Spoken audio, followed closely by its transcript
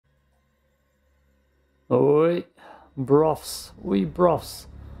Oi, brofs, we brofs.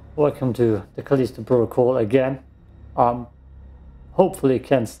 Welcome to the Callisto Protocol again. Hopefully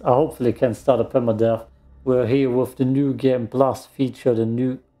can start a Permadeath. We're here with the new game plus feature, the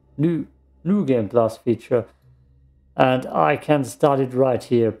new game plus feature, and I can start it right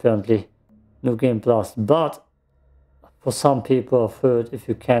here apparently. New game plus, but for some people I've heard if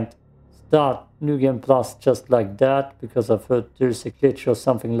you can't start new game plus just like that, because I've heard there's a glitch or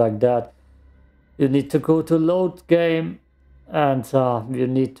something like that. You need to go to load game, and you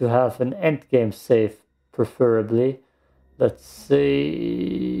need to have an end game save, preferably. Let's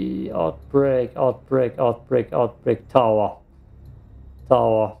see, outbreak, tower,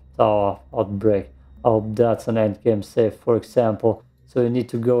 outbreak. I hope that's an end game save, for example. So you need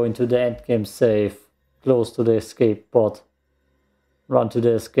to go into the end game save, close to the escape pod, run to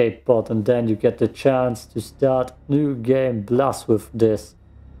the escape pod, and then you get the chance to start new game plus with this.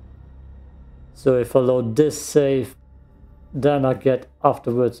 So if I load this save, then I get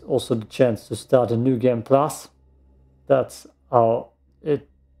afterwards also the chance to start a new game plus. That's how it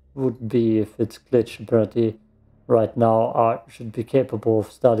would be if it's glitched. Apparently right now I should be capable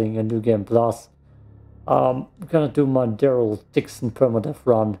of starting a new game plus. I'm gonna do my Daryl Dixon permadeath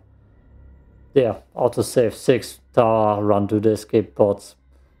run. Yeah, autosave 6 tower, run to the escape pods.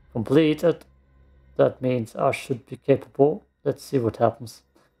 Completed. That means I should be capable. Let's see what happens.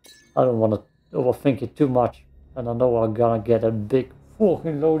 I don't want to overthink it too much, and I know I'm gonna get a big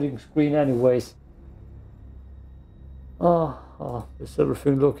fucking loading screen anyways. Is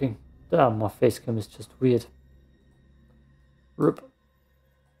everything looking? Damn, my face cam is just weird. Rip.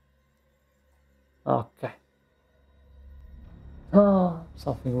 Okay.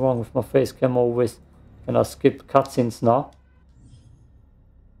 Something wrong with my face cam always. Can I skip cutscenes now?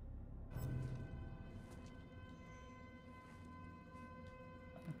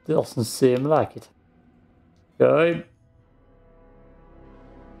 Doesn't seem like it. Okay.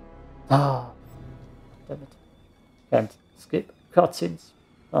 Damn it. Can't skip cutscenes.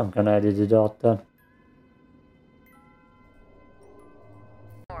 I'm gonna edit it out then.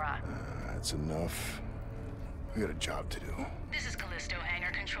 That's enough. We got a job to do. This is Callisto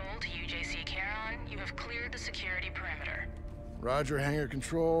Hangar Control to UJC Charon. You have cleared the security perimeter. Roger, Hangar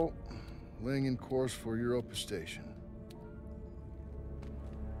Control. Laying in course for Europa Station.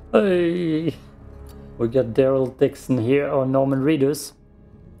 Hey, we got Daryl Dixon here, or Norman Reedus.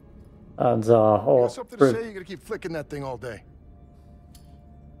 And You got something to say? You gotta keep flicking that thing all day.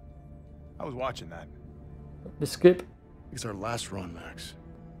 I was watching that. Let me skip. It's our last run, Max.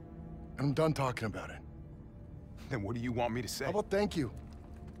 And I'm done talking about it. Then what do you want me to say? How about thank you?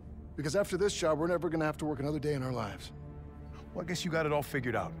 Because after this job, we're never gonna have to work another day in our lives. Well, I guess you got it all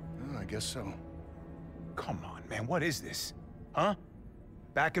figured out. I guess so. Come on, man, what is this? Huh?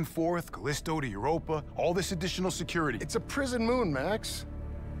 Back and forth, Callisto to Europa, all this additional security. It's a prison moon, Max.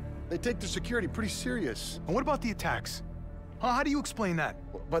 They take their security pretty serious. And what about the attacks? Huh? How do you explain that?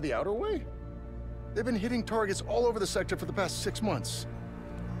 By the outer way? They've been hitting targets all over the sector for the past 6 months.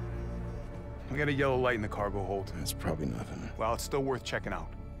 We got a yellow light in the cargo hold. That's probably nothing. Well, it's still worth checking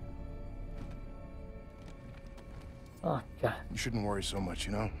out. Okay. You shouldn't worry so much,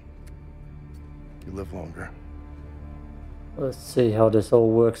 you know? You live longer. Let's see how this all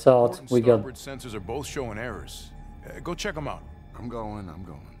works out. Port and We got starboard sensors are both showing errors. Go check them out. I'm going.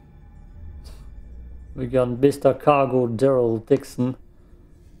 Mr. Cargo Daryl Dixon.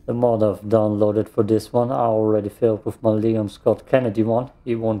 The mod I've downloaded for this one. I already failed with my Liam Scott Kennedy one.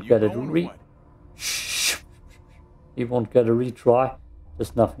 He won't get it He won't get a retry.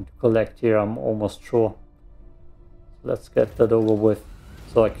 There's nothing to collect here, I'm almost sure. Let's get that over with,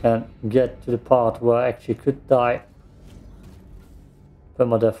 so I can get to the part where I actually could die.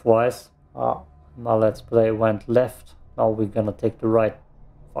 Permadeath wise. My let's play went left. Now we're gonna take the right.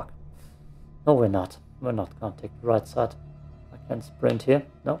 Fuck. No, we're not. We're not gonna take the right side. I can sprint here.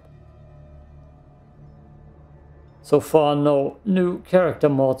 Nope. So far, no new character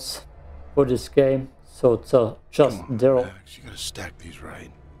mods for this game. So it's just Daryl. You gotta stack these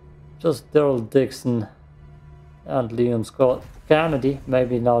right. Just Daryl Dixon and Liam Scott Kennedy.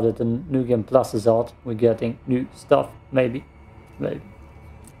 Maybe now that the new game plus is out, we're getting new stuff. Maybe.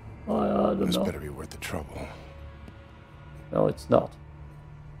 I don't know. This better be worth the trouble. No, it's not.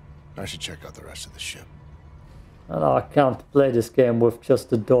 I should check out the rest of the ship. And I can't play this game with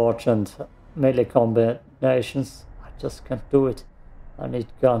just the dodge and melee combinations. I just can't do it. I need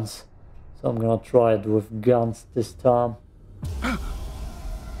guns. So I'm gonna try it with guns this time.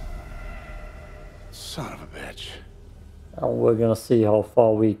 Son of a bitch. And we're gonna see how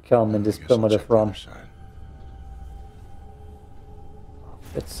far we come in this permadeath run.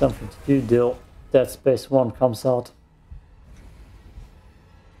 It's something to do, Dill. Dead Space 1 comes out.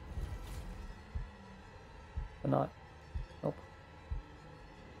 Can I? Nope.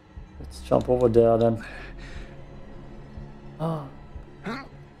 Let's jump over there then. Ah.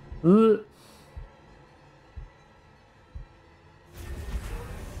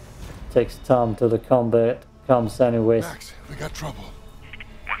 Takes time till the combat comes anyways. Max, we got trouble.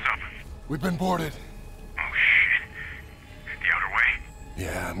 What's up? We've been boarded. Oh shit. The outer way?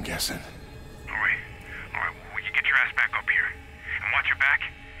 Yeah, I'm guessing. Alright. Alright, well, you get your ass back up here. And watch your back.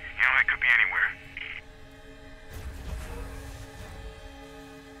 You know, that could be anywhere.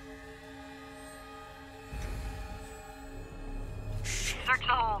 Search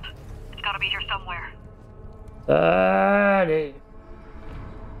the hold. It's gotta be here somewhere. Daddy.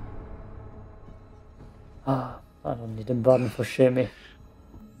 Ah, I don't need a button for shimmy.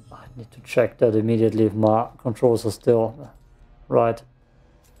 I need to check that immediately if my controls are still right.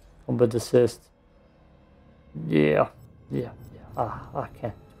 Combat assist. Yeah. Ah, I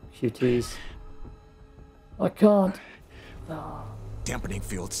can't do QTs. I can't. Ah. Dampening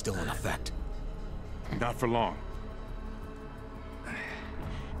field's still in effect. Not for long.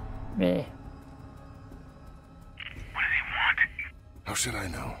 Meh. What do they want? How should I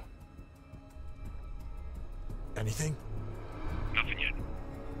know? Anything? Nothing yet.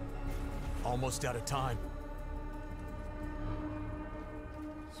 Almost out of time.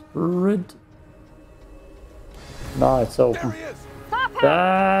 Sprint. Now it's open. There he is!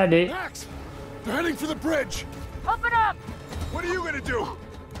 Daddy. Max! They're heading for the bridge! Open up! What are you gonna do?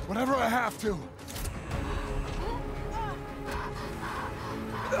 Whatever I have to.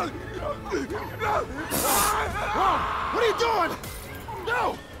 What are you doing?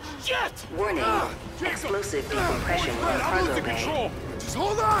 No! Shit! Warning. Explosive decompression in I'm cargo losing bay. control! Just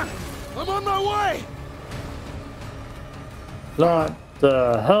hold on! I'm on my way! Climb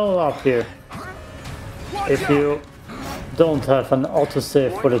the hell up here. Watch If out! you don't have an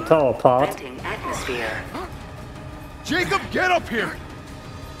autosave for the tower part, Venting atmosphere. Jacob, get up here!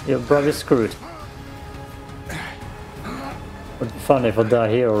 you're probably screwed. Would be funny if I die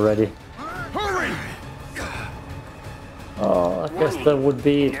here already. Hurry! Oh, I guess that would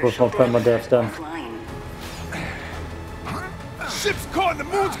be it with my permadeath then. Offline. Ship's caught in the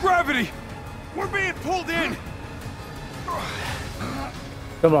moon's gravity! We're being pulled in!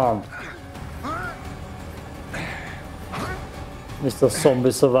 Come on. Mr.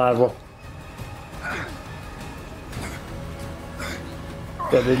 Zombie Survivor.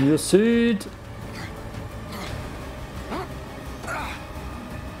 Get in your seat.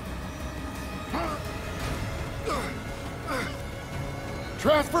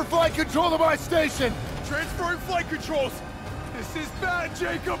 Transfer flight control to my station! Transferring flight controls! This is bad,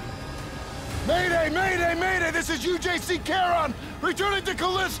 Jacob! Mayday, mayday, mayday! This is UJC Charon! Returning to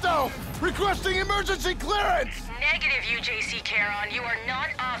Callisto! Requesting emergency clearance! Negative, UJC Charon. You are not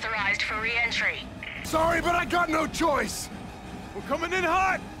authorized for re-entry. Sorry, but I got no choice! We're coming in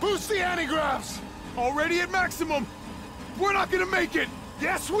hot! Boost the antigraphs! Already at maximum! We're not gonna make it!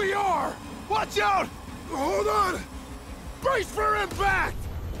 Yes, we are! Watch out! Hold on! Brace for impact!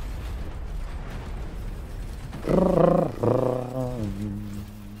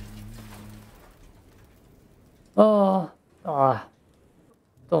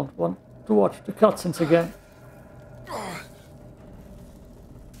 Don't want to watch the cutscenes again. I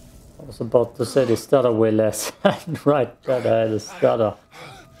was about to say the stutter way less. Right, that I had a stutter.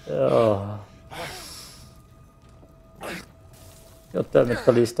 Oh. God damn it,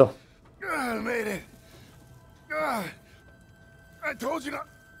 Callisto. I made it. I told you not.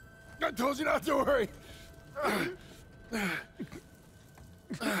 I told you not to worry.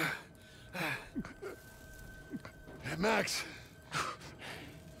 Max.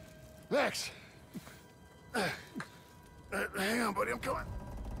 Max. Hang on, buddy. I'm coming.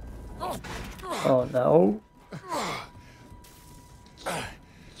 Oh no.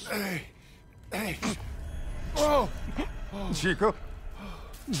 Hey. Whoa. Chico?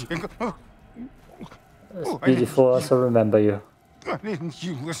 Chico? It's beautiful as I remember you. Why didn't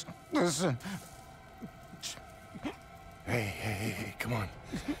you listen? Hey, come on.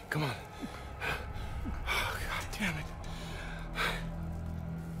 Come on. Oh, God damn it.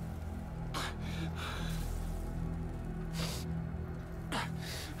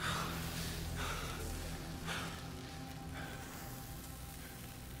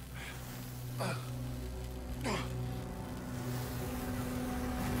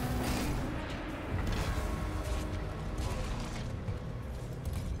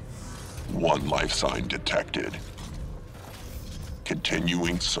 One life sign detected.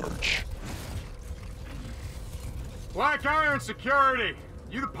 Continuing search. Black Iron Security!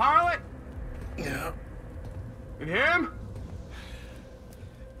 You the pilot? Yeah. And him?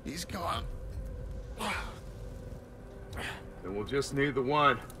 He's gone. Then we'll just need the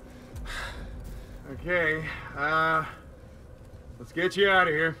one. Okay, let's get you out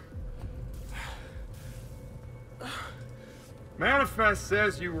of here. Manifest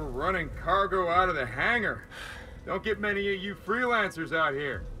says you were running cargo out of the hangar. Don't get many of you freelancers out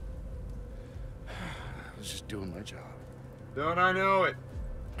here. I was just doing my job. Don't I know it?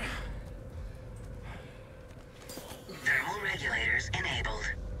 Thermal regulators enabled.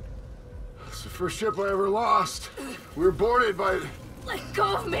 It's the first ship I ever lost. We were boarded by... Let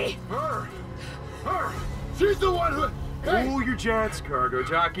go of me! Her! She's the one who... Hey! Cool your jets, cargo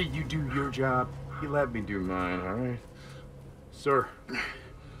jockey. You do your job. You let me do mine, all right? Sir.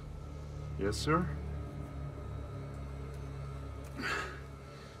 Yes, sir?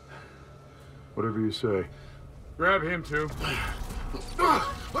 Whatever you say. Grab him, too.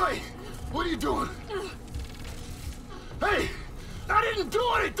 Hey! What are you doing? Hey! I didn't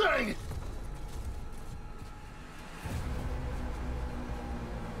do anything!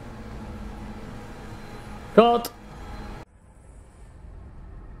 Cut!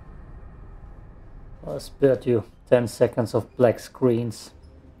 I spared you 10 seconds of black screens.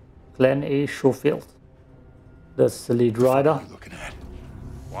 Glenn A. Schofield. That's the lead rider. What are you looking at?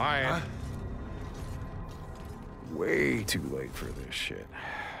 Wyatt. Huh? Way too late for this shit.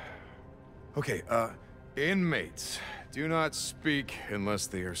 Okay, inmates. Do not speak unless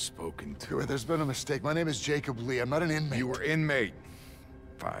they are spoken to. There's been a mistake. My name is Jacob Lee. I'm not an inmate. You were inmate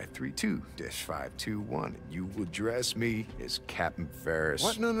 532-521. You will address me as Captain Ferris.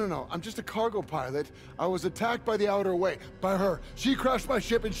 What? No. I'm just a cargo pilot. I was attacked by the Outer Way. By her. She crashed my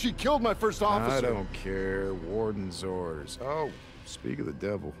ship and she killed my first officer. I don't care. Warden's orders. Oh, speak of the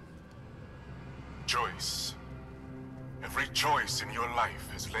devil. Choice. Every choice in your life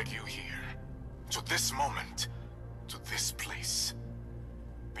has led you here. To this moment. To this place.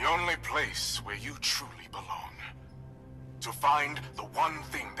 The only place where you truly belong. To find the one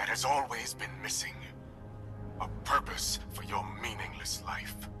thing that has always been missing. A purpose for your meaningless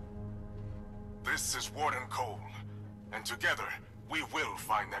life. This is Warden Cole, and together we will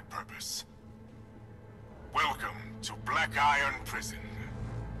find that purpose. Welcome to Black Iron Prison.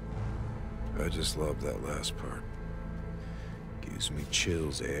 I just love that last part. Gives me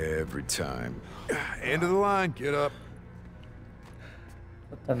chills every time. End of the line, get up.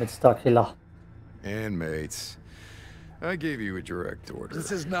 But then it's Darkilla. And mates, I gave you a direct order.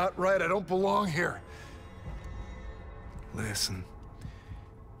 This is not right. I don't belong here. Listen,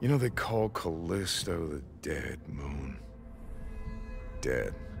 you know they call Callisto the dead moon.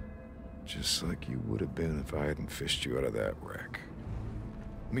 Dead. Just like you would have been if I hadn't fished you out of that wreck.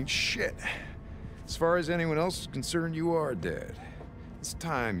 I mean, shit. As far as anyone else is concerned, you are dead. It's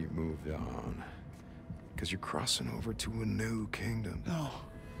time you moved on. Because you're crossing over to a new kingdom. No.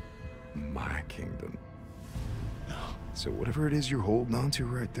 My kingdom. No. So whatever it is you're holding on to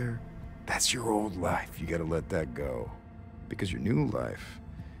right there, that's your old life. You gotta let that go. Because your new life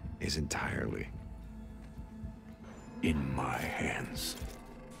is entirely in my hands.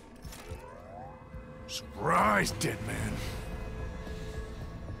 Surprise, dead man.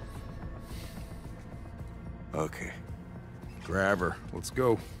 Okay. Grab her. Let's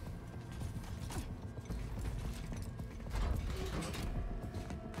go.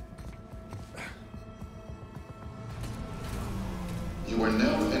 You are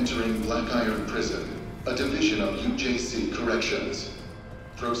now entering Black Iron Prison, a division of UJC Corrections.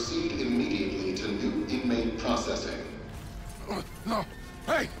 Proceed immediately to new inmate processing. No.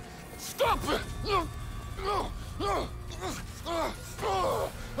 Hey! Stop it! No!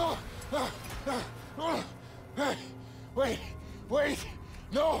 Hey! Wait!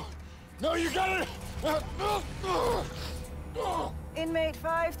 No! No, you got it! Inmate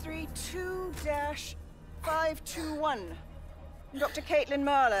 532-521. Dr. Caitlin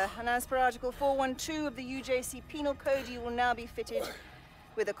Marler, and as per Article 412 of the UJC Penal Code, you will now be fitted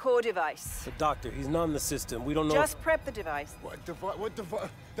with a core device. The doctor, he's not in the system. We don't know. Just prep the device. What device?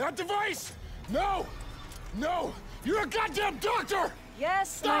 That device? No! No! You're a goddamn doctor! Yes,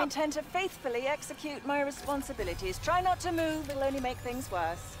 Stop! and I intend to faithfully execute my responsibilities. Try not to move, it'll only make things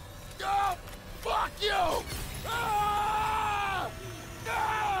worse. Oh, fuck you! Ah!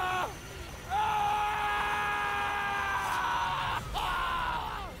 Ah!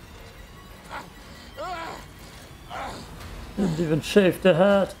 Didn't even shave the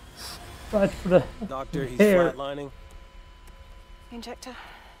head. Right for the doctor, he's hair. flatlining. Injector.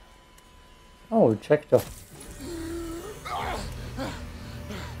 Oh, injector.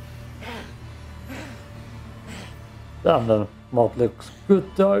 Damn, the mod looks good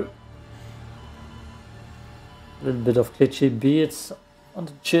though. A little bit of glitchy beads on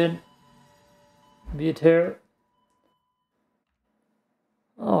the chin. Beard hair.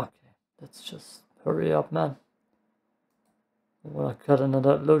 Okay, let's just hurry up, man. I wanna cut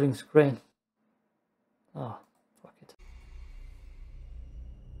another loading screen. Ah, fuck it.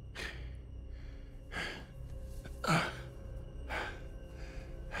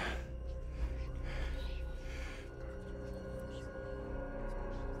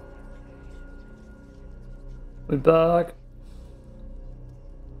 We're back.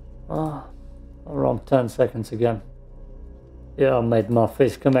 Around 10 seconds again. Yeah, I made my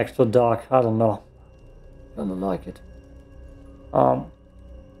face come extra dark. I don't know. I don't like it.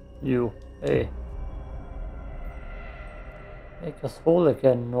 Hey. Make us whole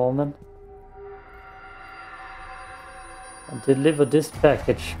again, Norman. And deliver this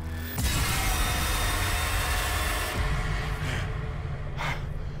package.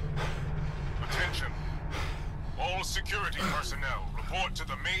 Attention. All security personnel report to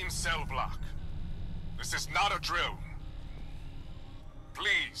the main cell block. This is not a drill.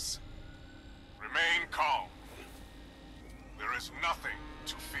 Please, remain calm. There is nothing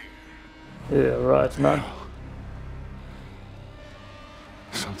to fear. Yeah, right, man.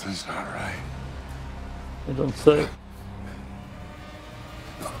 Something's not right. You don't say.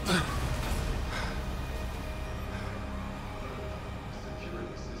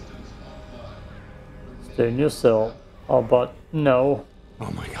 Stay in your cell. How about no?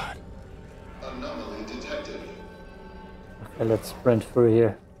 Oh my god. Anomaly detected. Okay, let's sprint through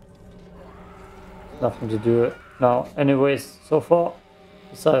here. Nothing to do now. Anyways, so far,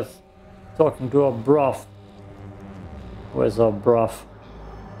 besides talking to our bruv. Where's our bruv?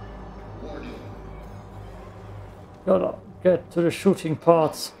 Gotta get to the shooting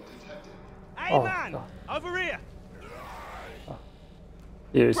parts. Hey man, God. Over here.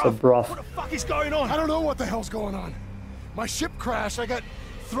 Here's a bruv. What the fuck is going on? I don't know what the hell's going on. My ship crashed, I got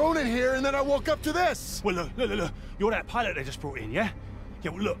thrown in here, and then I woke up to this. Well, look. You're that pilot they just brought in, yeah?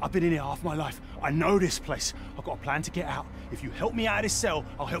 Yeah, well, look, I've been in here half my life. I know this place. I've got a plan to get out. If you help me out of this cell,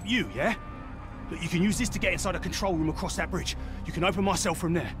 I'll help you, yeah? Look, you can use this to get inside a control room across that bridge. You can open my cell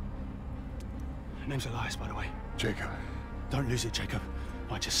from there. Name's Elias, by the way. Jacob. Don't lose it, Jacob.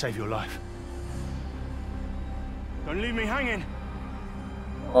 Might just save your life. Don't leave me hanging.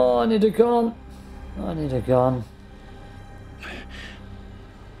 Oh, I need a gun. I need a gun.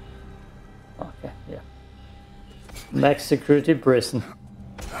 Okay, yeah. Max security prison.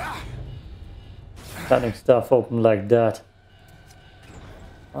 Cutting stuff open like that.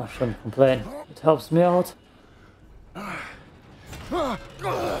 I shouldn't complain. It helps me out.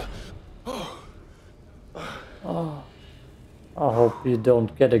 Oh. I hope you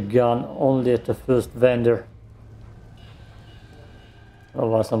don't get a gun only at the first vendor.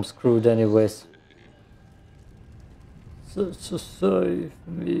 Otherwise I'm screwed anyways. So save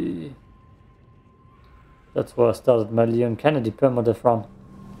me. That's where I started my Leon Kennedy Permadeath run.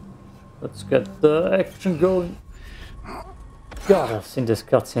 Let's get the action going. God, I've seen this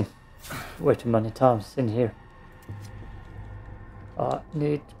cutscene way too many times in here. I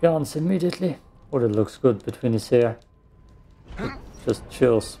need guns immediately. Oh, that looks good between his hair. It just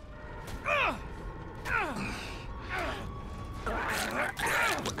chills.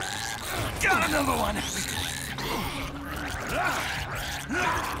 Got another one.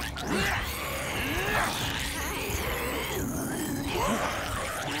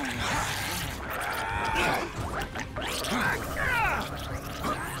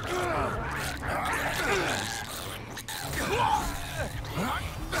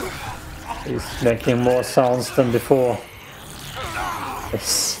 He's making more sounds than before.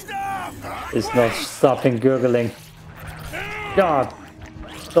 He's not stopping gurgling. God,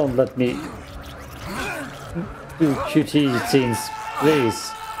 don't let me do QT scenes,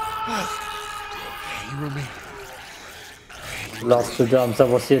 please. You and me. Last 2 times I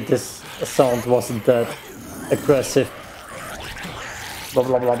was here, this sound wasn't that aggressive. Blah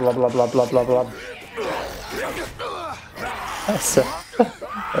blah blah blah blah blah blah blah blah.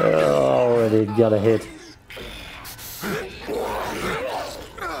 Already got a hit.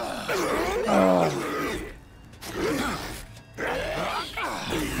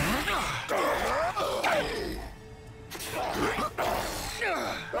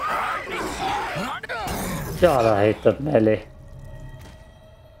 God, I hate that melee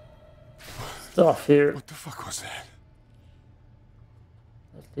stuff here. What the fuck was that?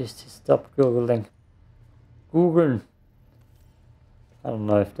 At least he stopped googling. Googling. I don't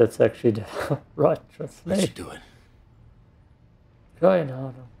know if that's actually the right translation. Let's do it. Okay,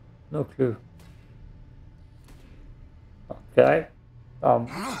 no clue. Okay,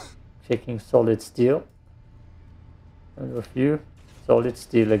 checking solid steel. And with you, solid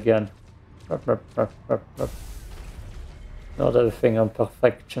steel again. Not everything on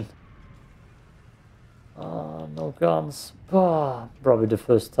perfection. No guns. Probably the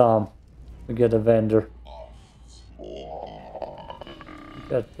first time we get a vendor.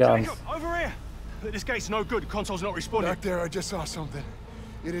 Get guns. Jacob, over here! This gate's no good. The console's not responding. Back there, I just saw something.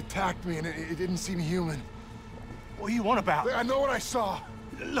 It attacked me and it didn't seem human. What are you on about? I know what I saw.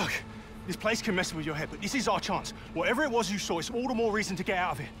 Look, this place can mess with your head, but this is our chance. Whatever it was you saw, it's all the more reason to get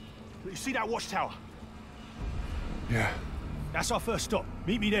out of here. You see that watchtower? Yeah. That's our first stop.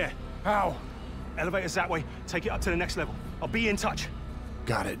 Meet me there. How? Elevator's that way. Take it up to the next level. I'll be in touch.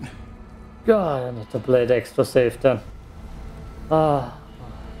 Got it. God, I need to play it extra safe then. I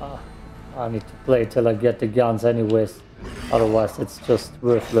need to play till I get the guns anyways. Otherwise it's just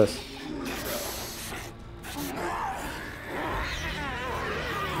worthless.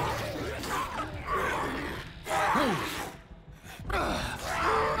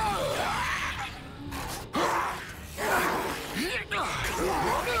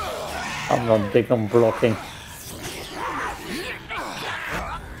 I'm not big on blocking.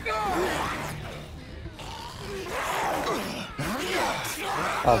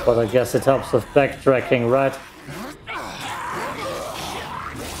 But I guess it helps with backtracking, right?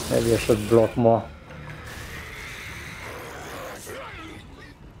 Maybe I should block more.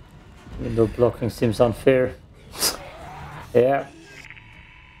 Even though blocking seems unfair. Yeah.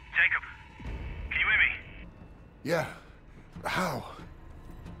 Jacob, can you hear me? Yeah. How?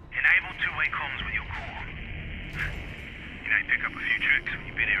 Enable two-way comms with your core. You know, you pick up a few tricks when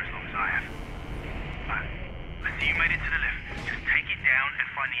you've been here as long as I have. I see you made it to the lift. Just take it down and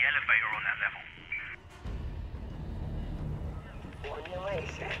find the elevator on that level.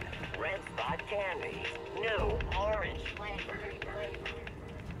 Formulation. Red spot candy. New orange flavor.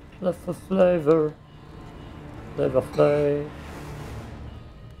 Left for flavor. Flavor.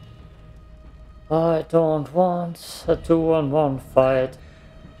 I don't want a 2-on-1 fight.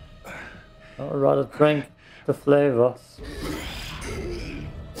 I'd rather drink the flavors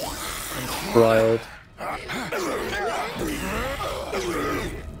and try it.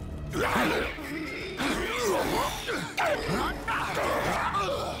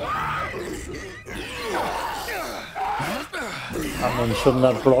 I mean, shouldn't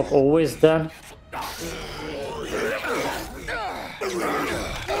I block always then? I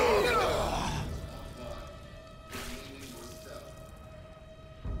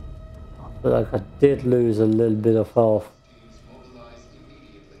feel like I did lose a little bit of health.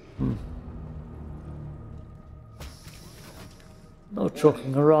 No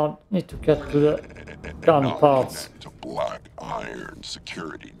joking around. Need to get to the gun parts. To black iron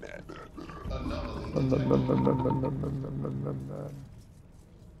security net.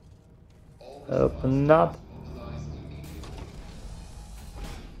 Open up.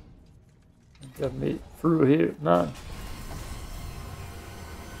 Get me through here, man.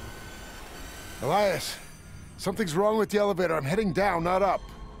 Elias, something's wrong with the elevator. I'm heading down, not up.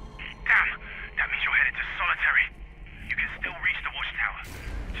 Damn, that means you're headed to solitary. You can still reach the watchtower.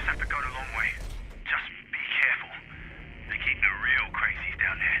 Just have to go the long way. Just be careful. They keep the real crazies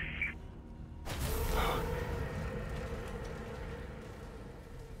down there.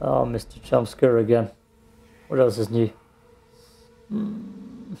 Oh, Mr. Jumpscare again. What else is new?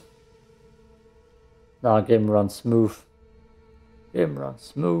 Nah, game runs smooth. Game runs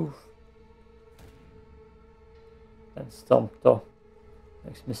smooth. And stomped though.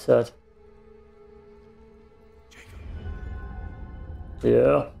 Makes me sad.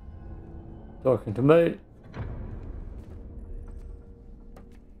 Yeah. Talking to me.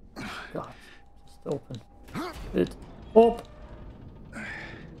 God, just open it up.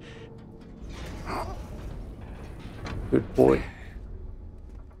 Good boy.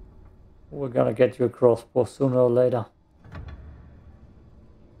 We're gonna get you a crossbow sooner or later.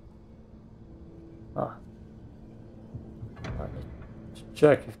 I need to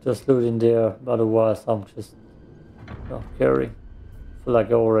check if there's loot in there, otherwise I'm just not carrying. I feel like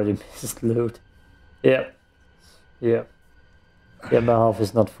I already missed loot. Yeah, my health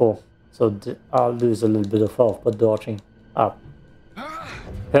is not full, so I'll lose a little bit of health by dodging up.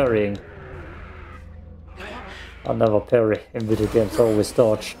 Parrying. I'll never parry in video games, I always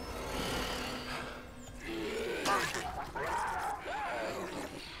dodge.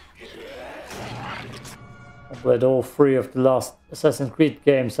 I played all 3 of the last Assassin's Creed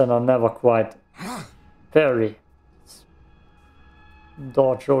games and I never quite parry.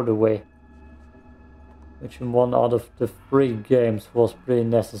 Dodge all the way. Which in 1 out of the 3 games was pretty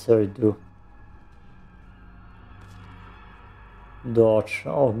necessary to do. Dodge.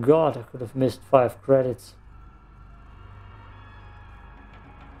 Oh god, I could have missed 5 credits.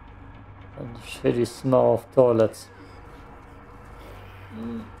 And the shitty smell of toilets.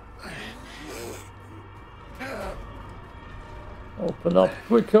 Open up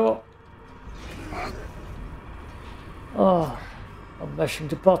quicker. Oh, I'm mashing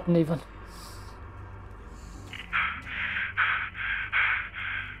the button even.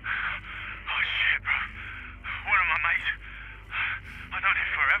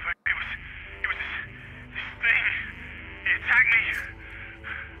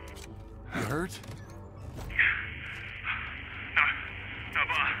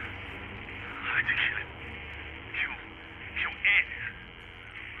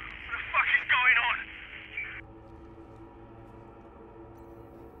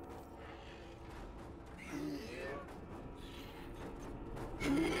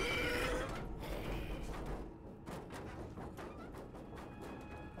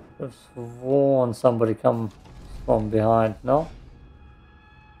 I've sworn somebody come from behind, no?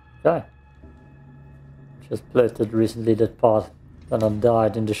 Okay. Just played it recently, that part. Then I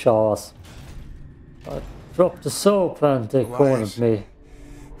died in the showers. I dropped the soap and they cornered me.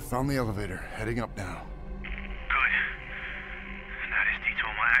 Found the elevator, heading up now. Good. Now this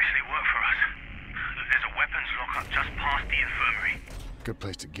detour might actually work for us. Look, there's a weapons lockup just past the infirmary. Good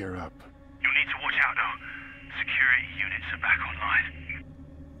place to gear up. You'll need to watch out though. Security units are back online.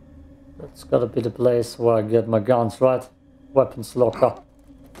 That's gotta be the place where I get my guns, right? Weapons locker.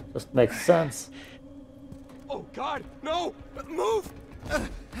 Just makes sense. Oh God, no! Move!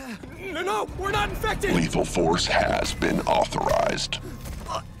 No, we're not infected! Lethal force has been authorized.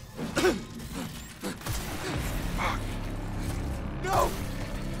 No!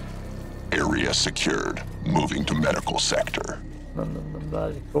 Area secured. Moving to medical sector.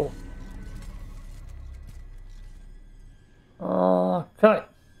 Medical. Okay.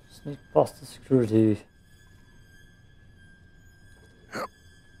 Sneak past the security.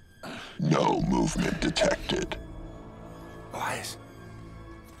 No movement detected. Lies.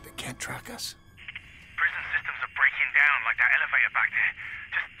 They can't track us. Prison systems are breaking down like that elevator back there.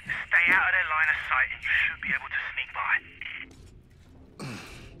 Just stay out of their line of sight and you should be able to sneak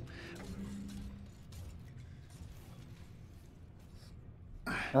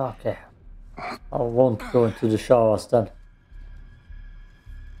by. Okay. I won't go into the showers then.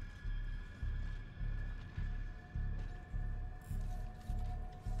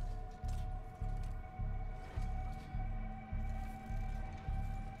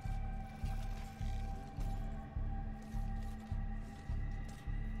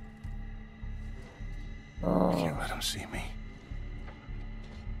 Can't let him see me.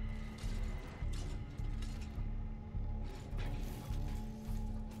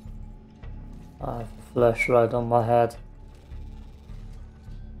 I have a flashlight on my head.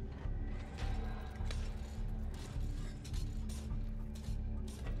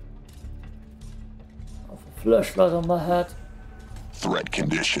 I have a flashlight on my head. Threat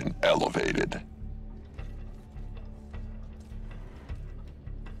condition elevated.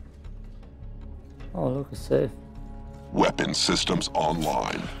 Oh, look, it's safe. Weapon systems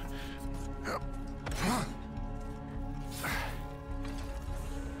online.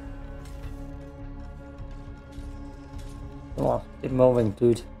 Come on, keep moving,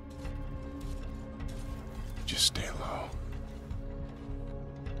 dude. Just stay low.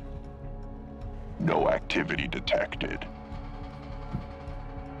 No activity detected.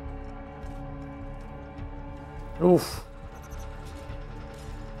 Oof.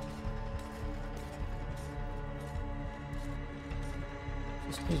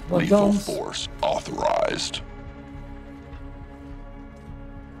 Lethal force authorized.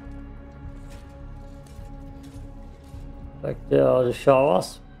 Like there are the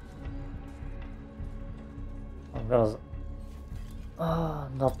showers. I'm gonna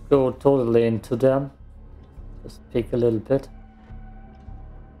not go totally into them. Just peek a little bit.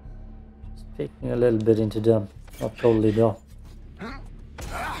 Just peeking a little bit into them. Not totally though.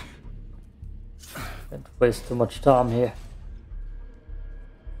 Can't waste too much time here.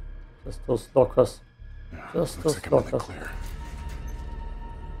 Just those lockers. Just those lockers.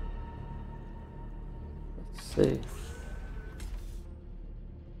 Let's see.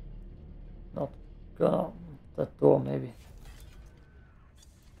 Not gonna that door maybe.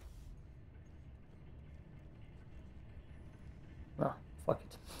 No, fuck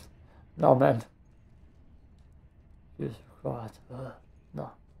it. No man. Use required.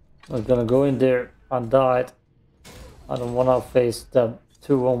 No. I'm gonna go in there and die. I don't wanna face them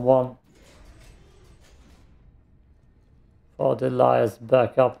 2-on-1. For the liars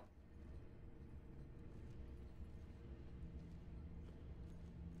back up.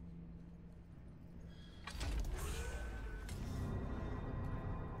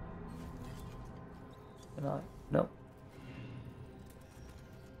 Can I? No. Is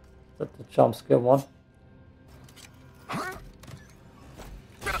that the jump scare one?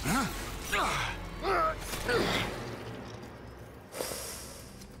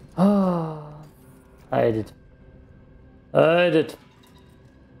 Ah, I hate it. I hate it.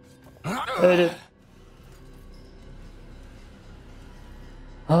 I hate it.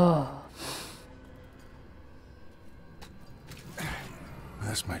 Ah.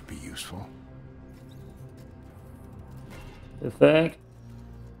 This might be useful. You think?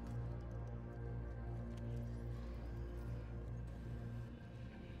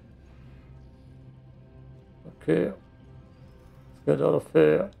 Okay. Let's get out of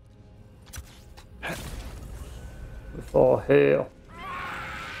here. Before here.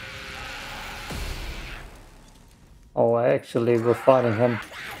 Oh, actually, we're fighting him.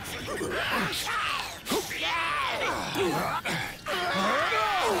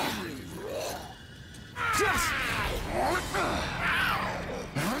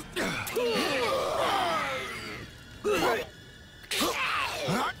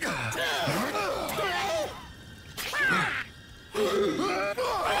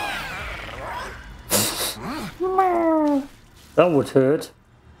 That would hurt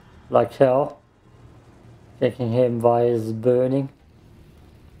like hell. Taking him while he's burning.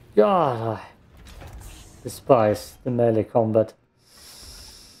 God, I despise the melee combat.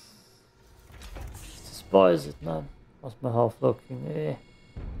 Despise it, man. How's my health looking?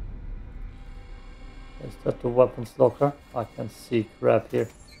 Is that the weapons locker? I can see crap here.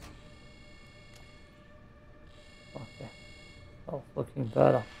 Okay. Health looking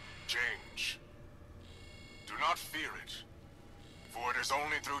better. Change. Do not fear it. For it is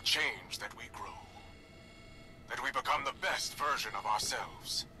only through change that we grow. That we become the best version of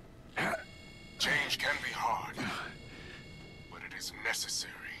ourselves. Change can be hard, but it is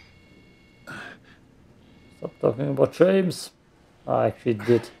necessary. Stop talking about James. I actually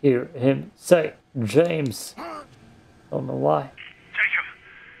did hear him say James. Don't know why. Jacob,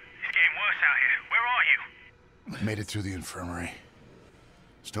 it's getting worse out here. Where are you? Made it through the infirmary.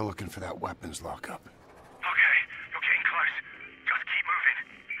 Still looking for that weapons lockup. Okay, you're getting close. Just keep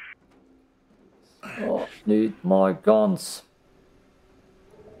moving. Oh, need my guns.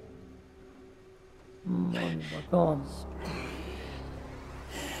 My guns.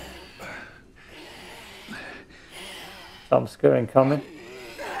 Jump scare incoming.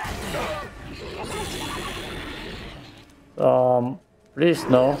 Please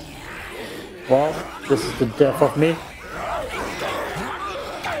no. Well, this is the death of me.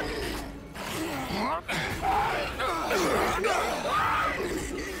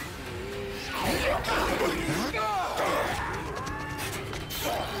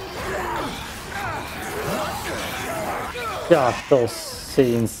 God, those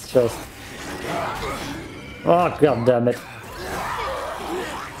scenes just... Oh, god damn it.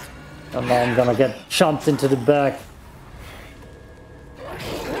 And now I'm gonna get jumped into the back.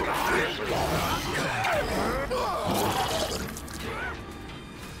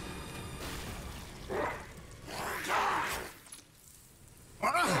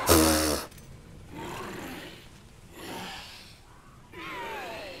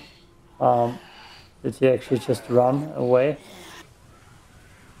 Did he actually just run away?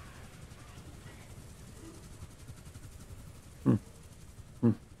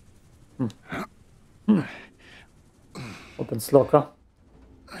 Opens locker.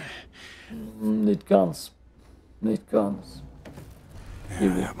 Need guns. Need guns.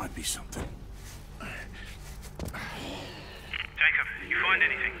 Yeah, that might be something. Jacob, you find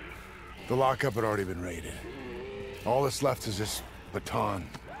anything? The lockup had already been raided. All that's left is this baton.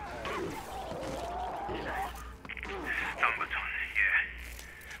 Some baton, yeah.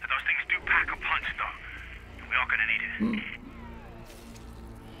 But those things do pack a punch, though. We are gonna need it.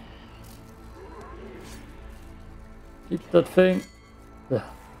 Keep that thing. Yeah.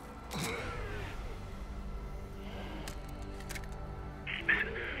 Listen,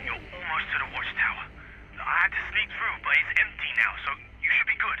 you're almost to the watchtower. I had to sneak through, but it's empty now, so you should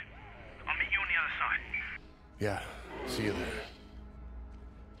be good. I'll meet you on the other side. Yeah, see you there.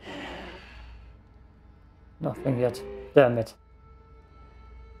 Nothing yet. Damn it.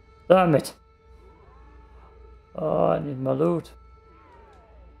 Damn it. Oh, I need my loot.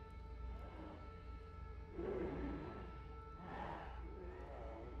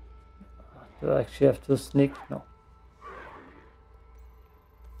 Do I actually have to sneak? No.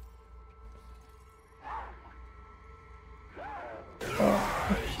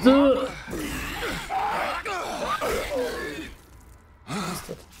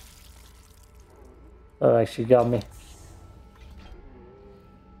 That actually got me.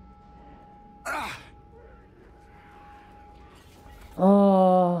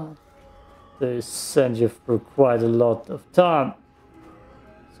 they send you through quite a lot of time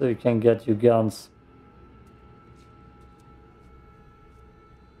so you can get your guns.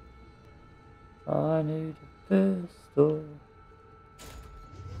 I need a pistol.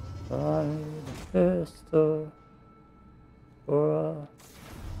 I need a pistol. Or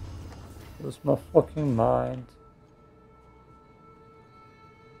I lose my fucking mind.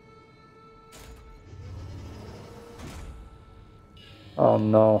 Oh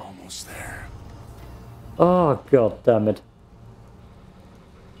no. Almost there. Oh god damn it.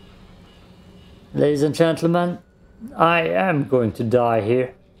 Ladies and gentlemen, I am going to die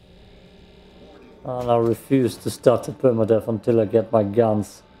here. And I refuse to start the permadeath until I get my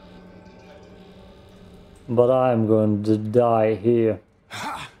guns. But I am going to die here.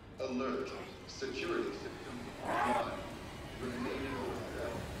 Alert. Security system.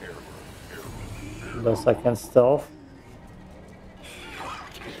 Unless I can stealth.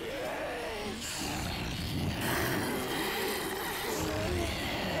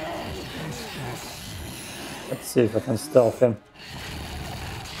 Let's see if I can stealth him.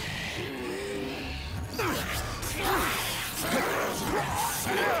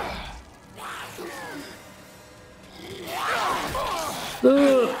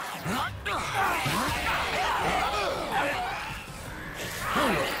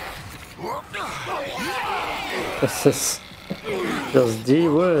 This is just the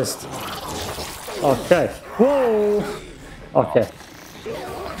worst. Okay. Whoa! Okay.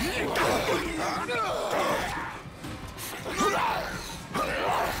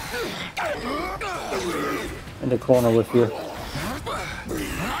 In the corner with you.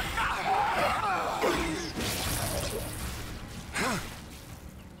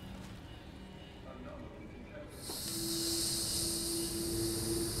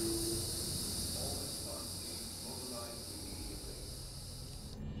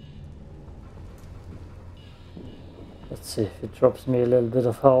 Let's see if it drops me a little bit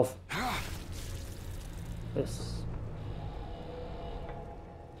of health. Yes.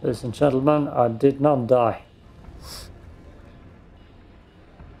 Ladies and gentlemen, I did not die.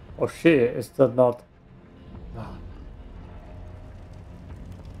 Oh shit, is that not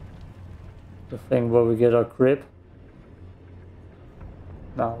the thing where we get our grip?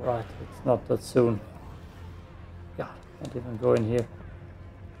 No, right, it's not that soon. God, I can't even go in here.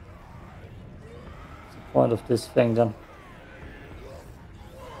 What's the point of this thing then?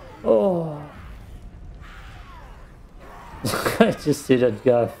 Oh! I just see that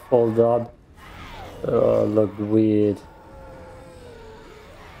guy fall down. Oh, look weird.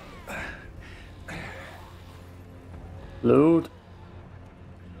 Loot.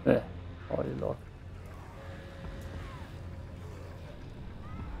 Yeah, oh, you lock.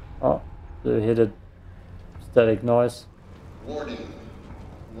 Oh, do you hear the static noise? Warning.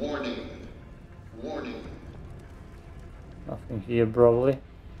 Warning. Warning. Nothing here, probably.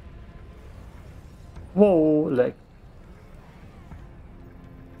 Whoa, like.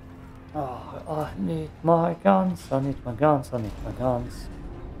 Oh, I need my guns, I need my guns, I need my guns.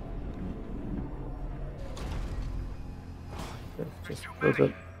 Just put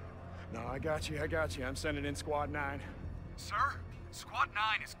it. No, I got you. I'm sending in Squad 9. Sir, Squad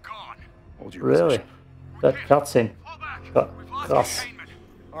 9 is gone. Hold your Really? position. That cutscene. Krass.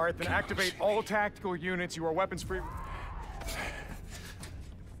 All right, then activate all tactical units. You are weapons free.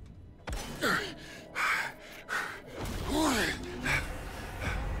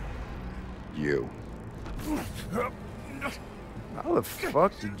 You. How the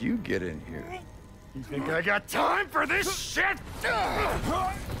fuck did you get in here? You think I got time for this shit?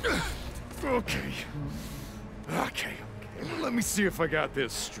 Okay. Okay. Well, let me see if I got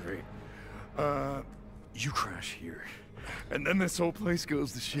this straight. You crash here, and then this whole place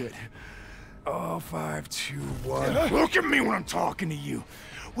goes to shit. Oh, 5, 2, 1. Look at me when I'm talking to you.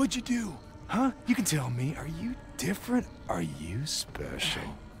 What'd you do? Huh? You can tell me. Are you different? Are you special?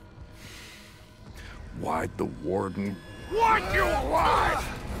 Why'd the warden want you alive?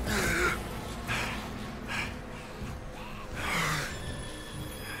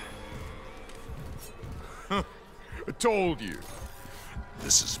 I told you.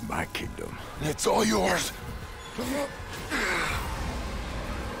 This is my kingdom. It's all yours.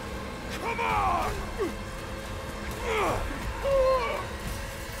 Come on!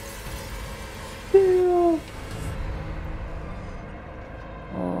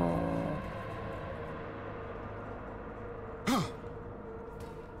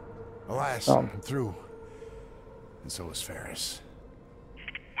 Alas, I'm through. And so is Ferris.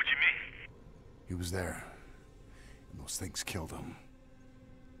 What do you mean? He was there. And those things killed him.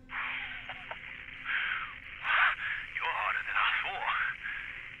 You're harder than I thought.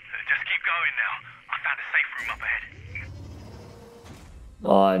 Just keep going now.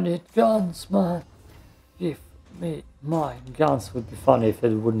 I need guns, man. Give me mine. Guns would be funny if it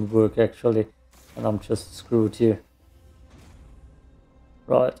wouldn't work actually. And I'm just screwed here.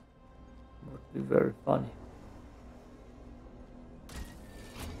 Right. Would be very funny.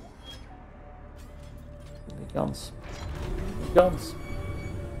 Give me guns. Give me guns.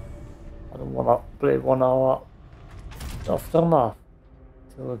 I don't wanna play 1 hour aftermath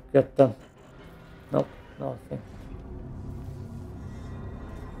till I get them. Nope, nothing.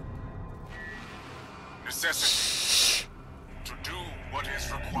 Necessity to do what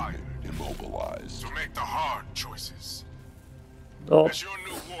is required. Immobilized. To make the hard choices. Nope. As your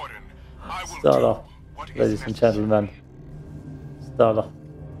new warden, I will Starter, do what is ladies and necessary. gentlemen. Starter.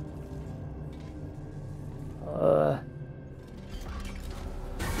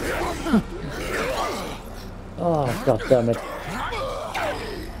 Oh, god damn it.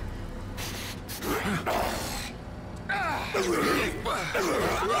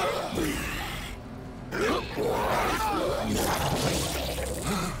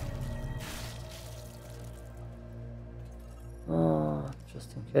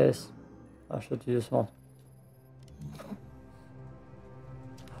 Just in case, I should use one.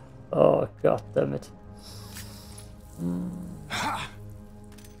 Oh, god damn it.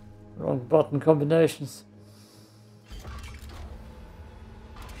 Wrong button combinations.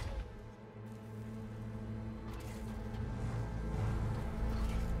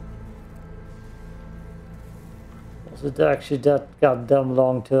 Was it actually that goddamn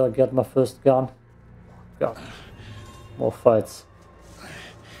long till I get my first gun? God. More fights.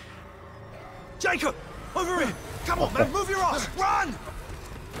 Jacob! Over here! Come on, man! Move your ass! Run!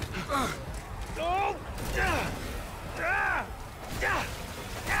 Oh!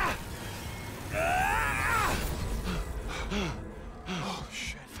 Oh,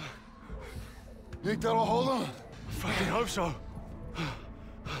 shit. You think that'll hold him? I fucking hope so.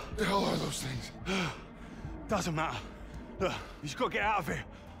 The hell are those things? Doesn't matter. Look, you just gotta get out of here.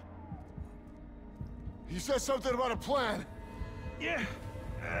 You said something about a plan. Yeah.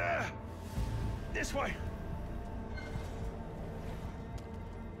 This way.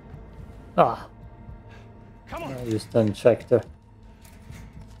 Ah. Come on. I used an injector.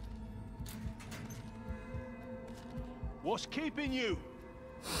 What's keeping you?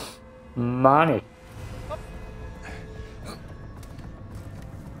 Money.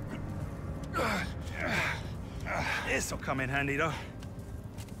 This'll come in handy though.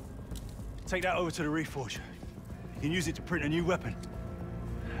 Take that over to the Reforge. You can use it to print a new weapon.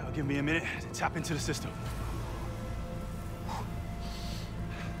 That'll give me a minute to tap into the system.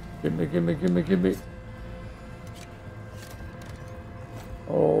 Gimme, gimme, gimme, gimme.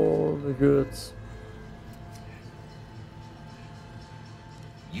 All the goods.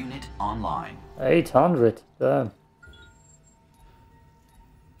 Unit online. 800, damn.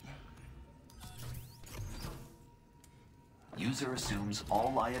 User assumes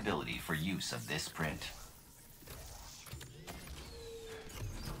all liability for use of this print.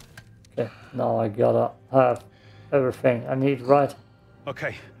 Okay, now I gotta have everything I need, right?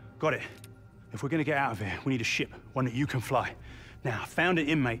 Okay, got it. If we're gonna get out of here, we need a ship, one that you can fly. Now, I found an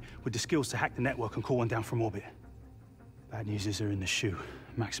inmate with the skills to hack the network and call one down from orbit. Bad news is they're in the shoe.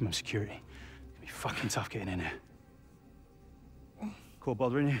 Maximum security. It'll be fucking tough getting in there. Cool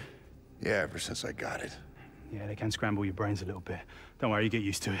bothering you? Yeah, ever since I got it. Yeah, they can scramble your brains a little bit. Don't worry, you get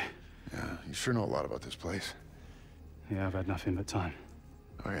used to it. Yeah, you sure know a lot about this place. Yeah, I've had nothing but time.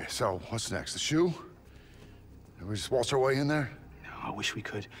 Okay, so what's next? The shoe? Can we just waltz our way in there? No, I wish we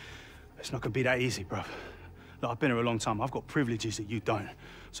could. It's not gonna be that easy, bruv. Look, I've been here a long time. I've got privileges that you don't.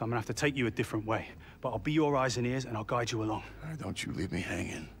 So I'm gonna have to take you a different way. But I'll be your eyes and ears and I'll guide you along. Don't you leave me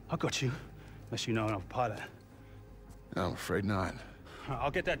hanging. I got you. Unless you know another pilot. No, I'm afraid not.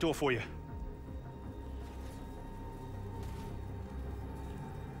 I'll get that door for you.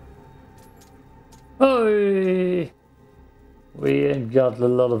 Hey! We ain't got a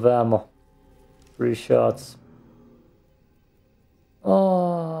lot of ammo. 3 shots.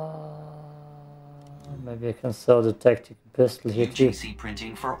 Oh, maybe I can sell the tactical pistol here too. UJC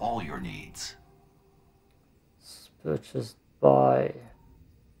printing for all your needs. Purchased by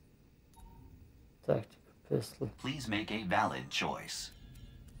tactical pistol. Please make a valid choice.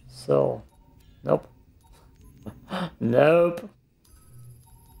 So, nope. Nope.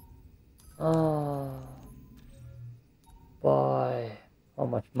 Buy how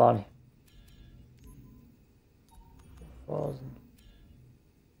much money? 4,000.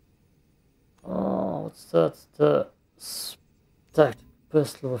 Oh, what's that? The tactical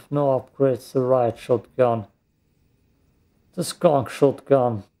pistol with no upgrades. The riot shotgun. The skunk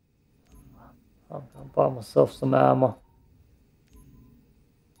shotgun. I'm gonna buy myself some ammo.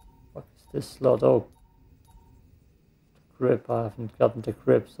 What is this slot? Oh, grip. I haven't gotten the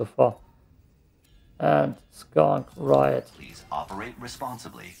grip so far. And skunk riot. Please operate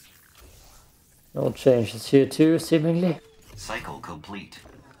responsibly. No changes here too, seemingly. Cycle complete.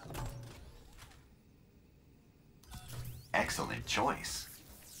 Excellent choice.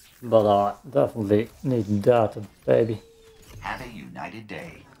 But I definitely need data, baby. Have a united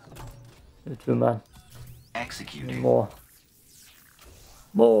day. You too, man. Executing. More.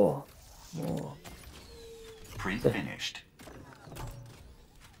 Print finished.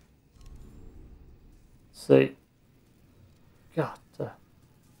 See. God,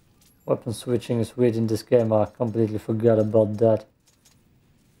 weapon switching is weird in this game. I completely forgot about that.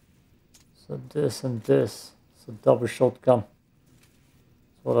 So this and this. It's a double shotgun.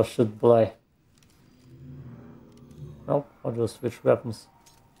 That's what I should play. Nope, I'll just switch weapons.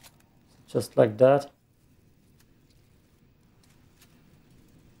 Just like that.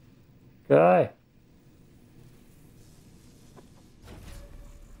 Okay.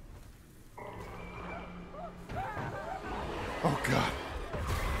 Oh God.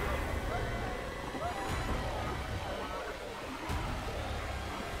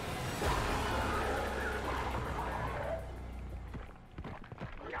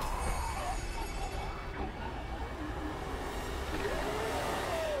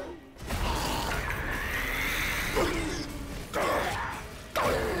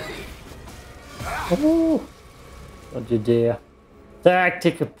 Oh, don't you dare.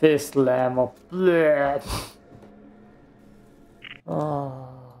 Tactical pistol ammo. Blech. Oh.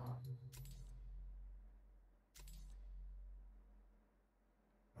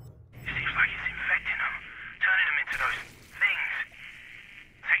 Seems like it's infecting them, turning them into those things.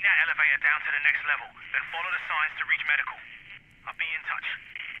 Take that elevator down to the next level, then follow the signs to reach medical. I'll be in touch.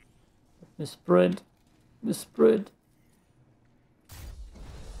 Misprint. Misprint.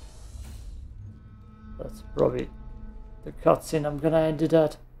 That's probably the cutscene I'm gonna end it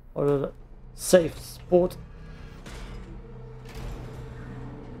at. Or the safe spot.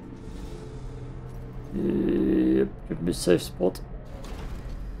 Yep, give me a safe spot.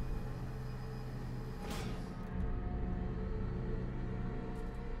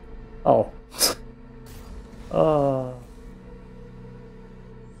 Oh. Oh,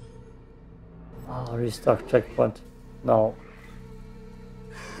 restart checkpoint. No.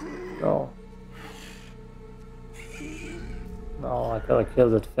 No. No, I gotta kill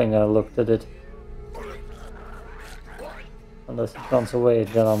that thing. I looked at it. Unless it runs away,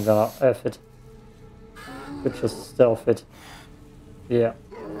 then I'm gonna F it. Could just stealth it. Yeah.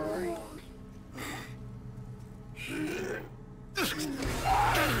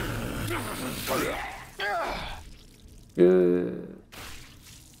 Good.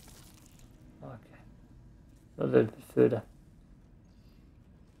 Okay. A little bit further.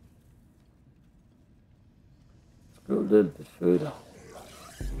 Let's go a little bit further.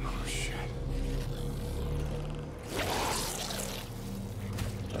 Oh shit.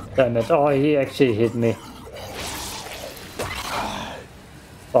 Damn it. Oh, he actually hit me.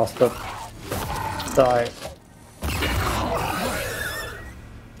 Bastard. Die.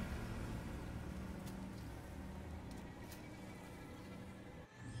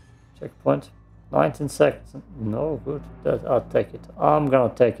 Checkpoint. 19 seconds. No, good. That I'll take it. I'm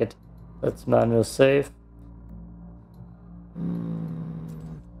gonna take it. Let's manual save.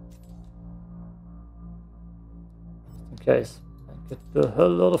 Just in case. I get the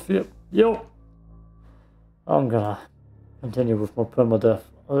hell out of here. Yo! I'm gonna continue with my permadeath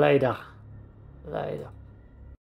later.